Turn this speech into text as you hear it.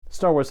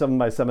Star Wars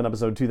 7x7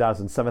 episode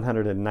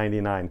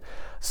 2799.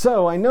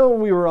 So I know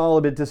we were all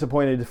a bit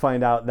disappointed to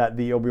find out that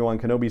the Obi-Wan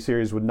Kenobi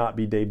series would not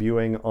be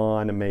debuting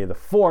on May the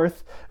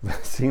 4th.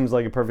 Seems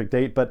like a perfect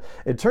date, but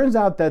it turns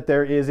out that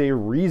there is a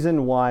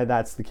reason why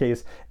that's the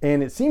case,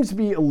 and it seems to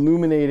be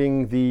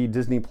illuminating the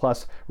Disney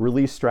Plus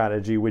release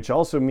strategy, which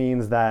also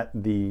means that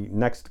the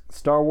next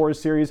Star Wars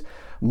series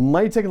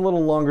might take a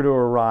little longer to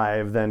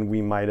arrive than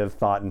we might have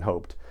thought and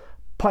hoped.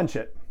 Punch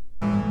it.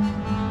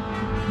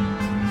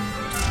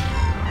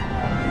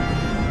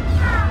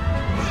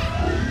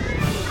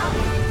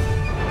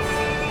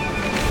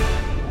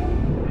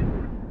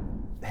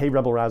 Hey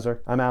Rebel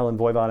Rouser, I'm Alan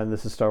Voivod and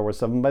this is Star Wars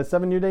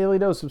 7x7, your daily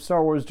dose of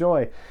Star Wars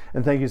joy,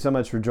 and thank you so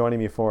much for joining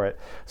me for it.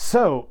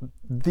 So,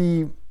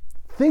 the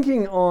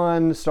thinking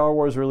on Star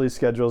Wars release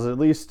schedules, at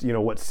least,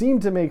 what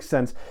seemed to make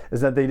sense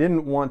is that they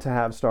didn't want to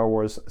have Star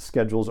Wars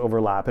schedules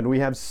overlap. And we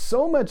have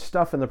so much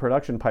stuff in the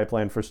production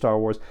pipeline for Star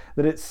Wars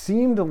that it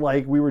seemed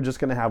like we were just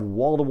going to have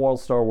wall-to-wall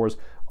Star Wars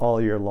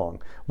all year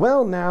long.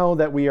 Well, now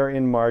that we are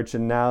in March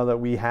and now that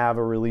we have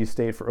a release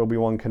date for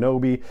Obi-Wan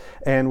Kenobi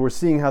and we're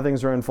seeing how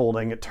things are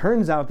unfolding, it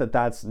turns out that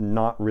that's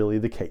not really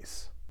the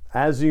case.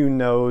 As you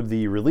know,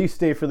 the release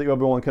date for the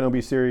Obi-Wan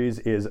Kenobi series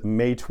is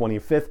May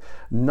 25th,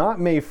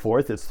 not May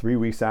 4th. It's 3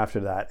 weeks after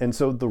that. And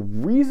so the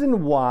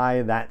reason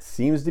why that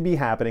seems to be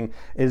happening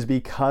is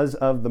because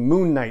of the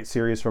Moon Knight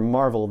series from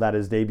Marvel that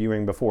is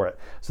debuting before it.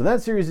 So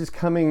that series is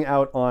coming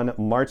out on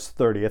March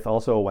 30th,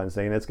 also a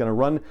Wednesday, and it's going to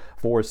run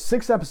for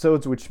 6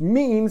 episodes, which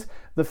means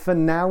the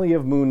finale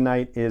of Moon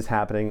Knight is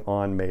happening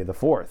on May the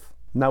 4th.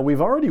 Now,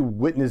 we've already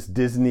witnessed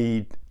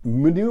Disney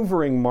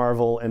maneuvering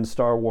Marvel and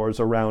Star Wars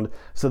around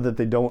so that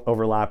they don't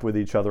overlap with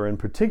each other, in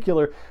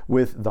particular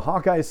with the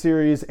Hawkeye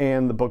series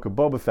and the Book of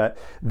Boba Fett.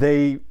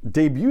 They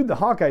debuted the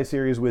Hawkeye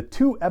series with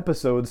 2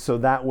 episodes so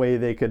that way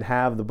they could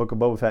have the Book of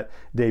Boba Fett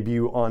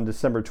debut on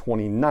December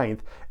 29th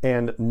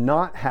and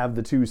not have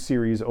the 2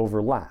 series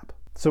overlap.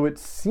 So it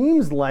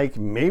seems like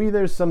maybe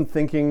there's some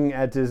thinking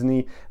at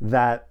Disney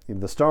that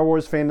the Star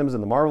Wars fandoms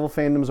and the Marvel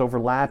fandoms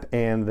overlap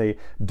and they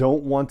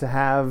don't want to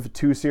have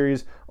 2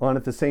 series on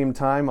at the same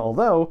time.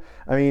 Although,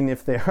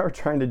 if they are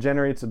trying to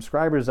generate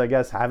subscribers, I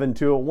guess having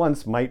 2 at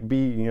once might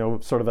be,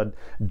 sort of a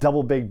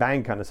double Big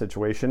Bang kind of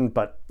situation.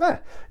 But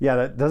yeah,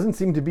 that doesn't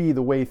seem to be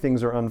the way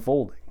things are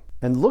unfolding.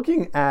 And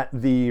looking at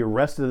the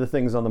rest of the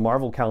things on the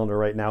Marvel calendar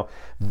right now,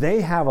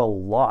 they have a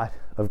lot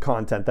of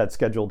content that's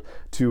scheduled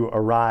to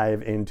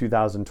arrive in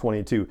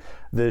 2022.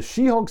 The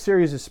She-Hulk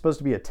series is supposed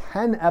to be a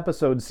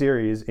 10-episode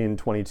series in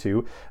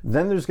 22.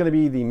 Then there's going to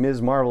be the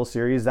Ms. Marvel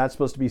series. That's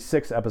supposed to be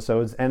 6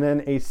 episodes. And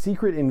then a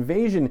Secret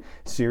Invasion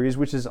series,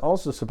 which is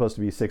also supposed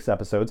to be 6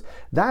 episodes.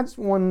 That's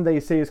one they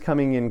say is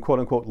coming in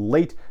quote-unquote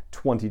late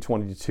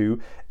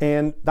 2022.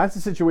 And that's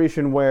a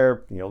situation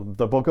where,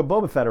 the Book of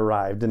Boba Fett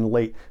arrived in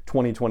late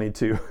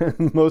 2022.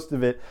 And most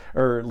of it,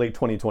 or late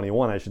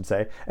 2021, I should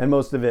say. And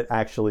most of it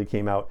actually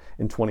came out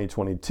in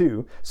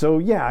 2022. So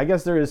yeah, I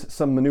guess there is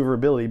some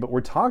maneuverability, but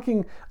we're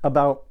talking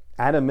about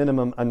at a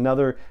minimum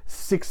another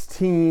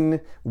 16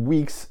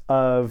 weeks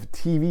of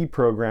TV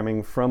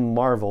programming from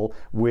Marvel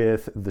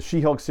with the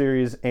She-Hulk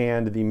series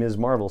and the Ms.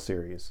 Marvel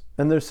series.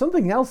 And there's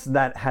something else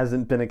that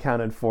hasn't been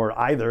accounted for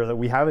either that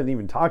we haven't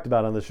even talked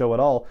about on the show at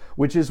all,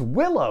 which is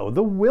Willow.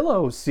 The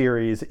Willow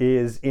series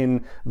is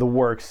in the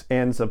works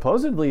and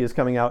supposedly is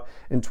coming out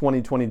in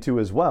 2022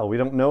 as well. We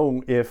don't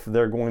know if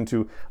they're going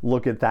to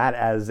look at that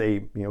as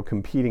a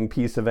competing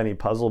piece of any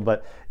puzzle,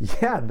 but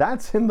yeah,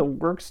 that's in the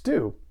works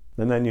too.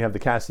 And then you have the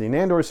Cassian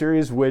Andor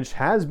series, which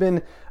has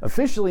been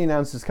officially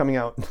announced as coming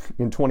out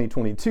in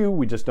 2022.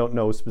 We just don't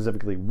know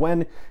specifically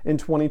when in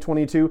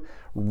 2022.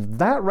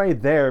 That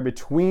right there,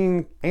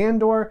 between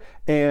Andor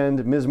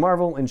and Ms.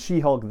 Marvel and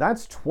She-Hulk,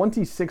 that's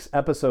 26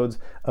 episodes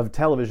of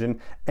television.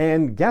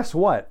 And guess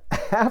what?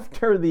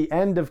 After the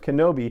end of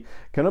Kenobi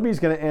is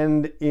going to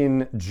end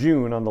in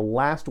June, on the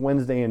last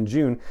Wednesday in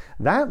June.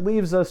 That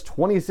leaves us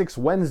 26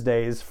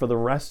 Wednesdays for the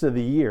rest of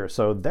the year.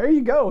 So there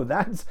you go.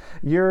 That's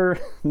your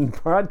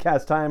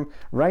broadcast time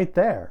right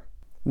there.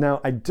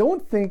 Now, I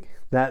don't think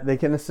that they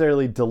can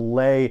necessarily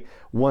delay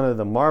one of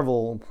the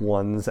Marvel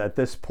ones at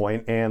this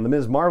point, and the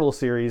Ms. Marvel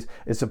series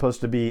is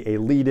supposed to be a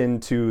lead-in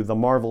to the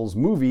Marvels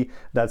movie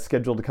that's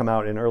scheduled to come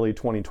out in early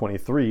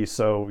 2023.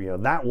 So,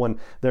 that one,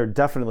 they're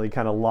definitely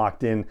kind of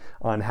locked in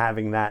on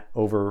having that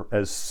over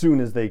as soon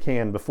as they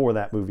can before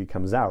that movie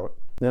comes out.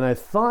 And I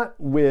thought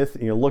with,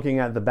 looking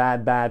at the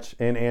Bad Batch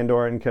and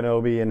Andor and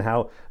Kenobi and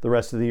how the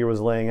rest of the year was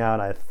laying out,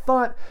 I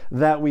thought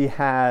that we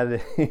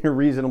had a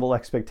reasonable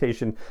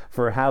expectation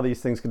for how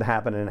these things could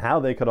happen and how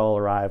they could all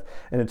arrive.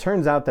 And it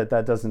turns out that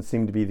that doesn't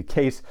seem to be the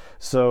case.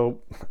 So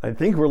I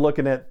think we're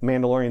looking at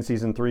Mandalorian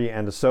Season 3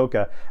 and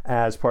Ahsoka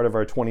as part of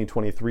our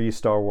 2023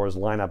 Star Wars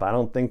lineup. I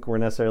don't think we're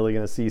necessarily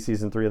going to see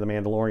Season 3 of The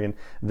Mandalorian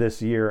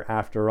this year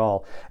after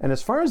all. And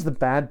as far as the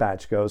Bad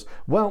Batch goes,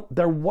 well,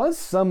 there was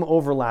some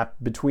overlap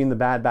between the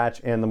Bad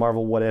Batch and the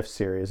Marvel What If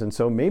series, and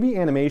so maybe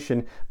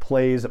animation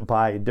plays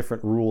by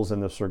different rules in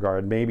this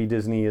regard. Maybe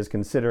Disney is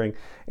considering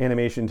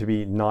animation to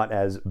be not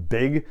as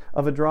big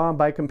of a draw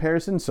by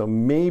comparison, so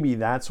maybe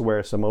that's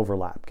where some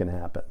overlap can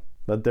happen.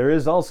 But there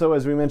is also,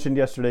 as we mentioned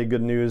yesterday,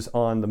 good news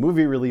on the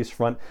movie release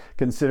front,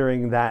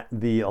 considering that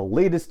the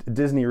latest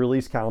Disney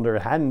release calendar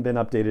hadn't been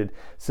updated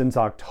since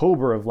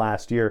October of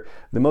last year.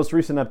 The most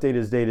recent update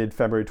is dated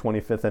February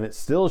 25th, and it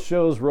still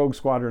shows Rogue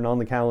Squadron on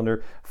the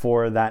calendar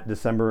for that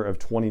December of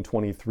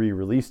 2023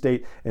 release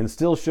date, and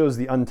still shows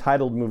the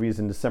Untitled movies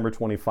in December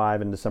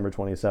 25 and December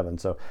 27.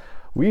 So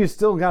we've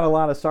still got a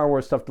lot of Star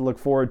Wars stuff to look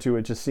forward to.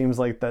 It just seems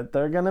like that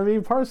they're going to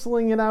be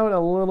parceling it out a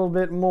little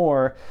bit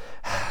more.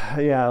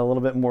 Yeah, a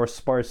little bit more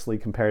sparsely,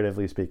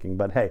 comparatively speaking.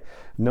 But hey,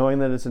 knowing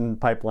that it's in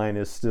pipeline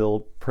is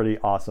still pretty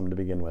awesome to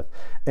begin with.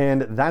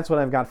 And that's what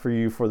I've got for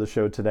you for the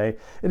show today.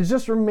 It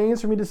just remains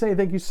for me to say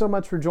thank you so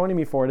much for joining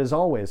me for it, as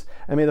always.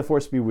 And may the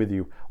Force be with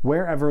you,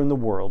 wherever in the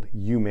world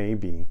you may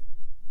be.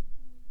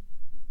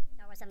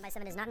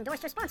 7x7 is not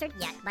endorsed or sponsored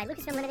yet by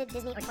Lucasfilm Limited,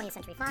 Disney, or 20th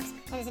Century Fox,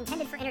 and is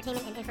intended for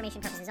entertainment and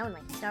information purposes only.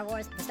 Star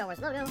Wars, the Star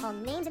Wars logo, all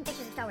names and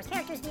pictures of Star Wars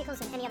characters,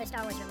 vehicles, and any other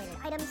Star Wars-related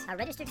items are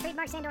registered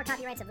trademarks and/or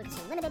copyrights of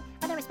Lucasfilm Limited,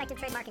 or their respective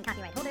trademark and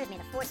copyright holders. May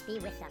the Force be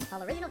with them.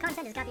 All original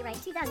content is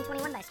copyright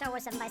 2021 by Star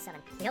Wars 7x7.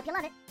 We hope you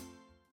love it.